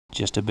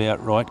Just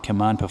about right.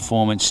 Command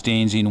Performance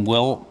stands in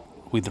well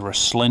with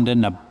Resplendor.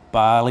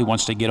 Nabali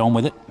wants to get on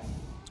with it.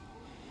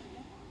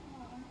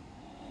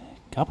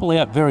 Couple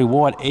out very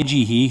wide,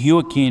 edgy here.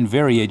 Hurricane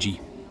very edgy.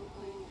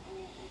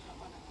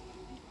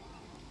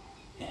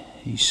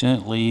 He's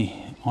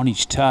certainly on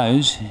his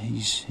toes.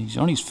 He's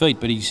on his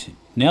feet, but he's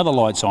now the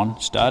light's on.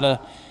 Starter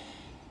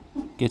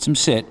gets him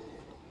set.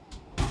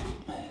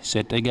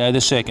 Set to go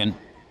the second.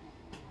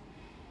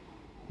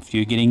 A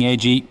few getting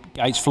edgy.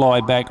 Gates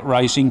fly back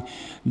racing.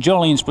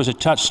 Jollience was a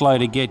touch slow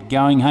to get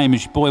going.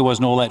 Hamish Boy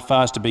wasn't all that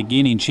fast to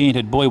begin.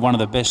 Enchanted Boy, one of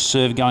the best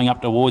serve going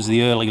up towards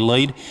the early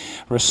lead.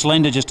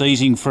 Resplendor just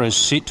easing for a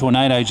sit.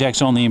 Tornado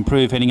Jack's on the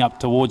improve, heading up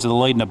towards the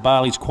lead.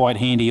 Nabali's quite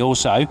handy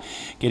also,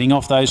 getting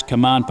off those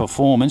Command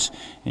Performance.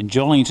 And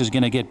Jollience is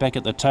going to get back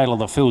at the tail of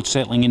the field,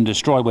 settling in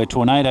Destroy, where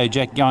Tornado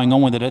Jack going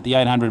on with it at the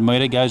 800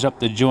 metre, goes up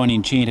to join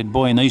Enchanted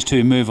Boy, and these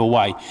two move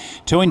away.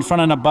 Two in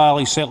front of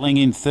Nabali, settling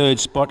in third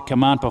spot.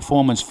 Command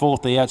Performance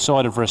fourth, the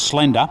outside of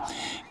Resplendor.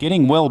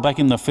 Getting well back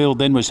in the field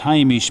then was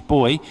Hamish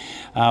Boy.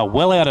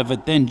 Well out of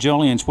it then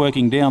Jollience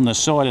working down the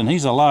side, and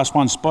he's the last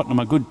one, spotting him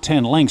a good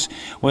 10 lengths,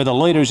 where the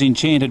leader is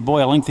Enchanted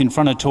Boy, a length in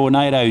front of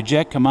Tornado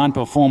Jack. Command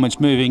Performance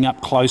moving up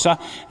closer,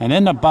 and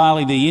then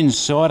Nabali the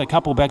inside, a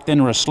couple back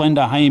then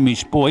Resplendor,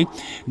 Hamish Boy.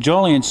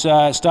 Jollience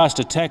starts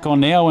to tack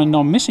on now, and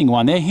I'm missing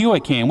one there.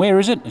 Hurricane, where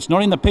is it? It's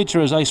not in the picture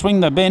as they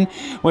swing the bend.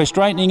 We're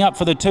straightening up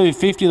for the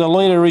 250. The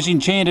leader is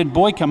Enchanted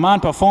Boy.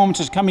 Command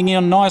Performance is coming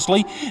in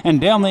nicely, and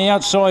down the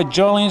outside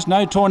Jollience,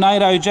 no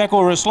Tornado Jack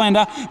or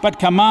Resplendor, but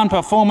Command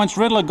Performance.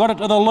 Riddler got it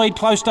to the lead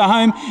close to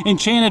home.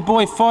 Enchanted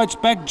Boy fights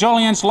back.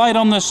 Jollience late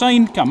on the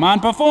scene.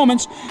 Command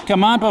Performance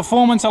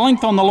a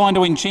length on the line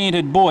to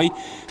Enchanted Boy.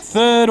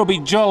 Third will be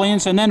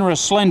Jollience, and then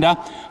Resplendor,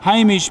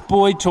 Hamish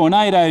Boy,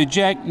 Tornado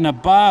Jack,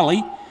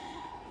 Nabali.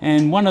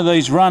 And one of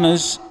these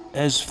runners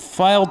has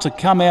failed to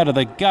come out of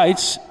the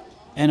gates,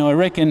 and I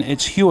reckon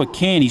it's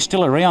Hurricane. He's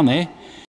still around there.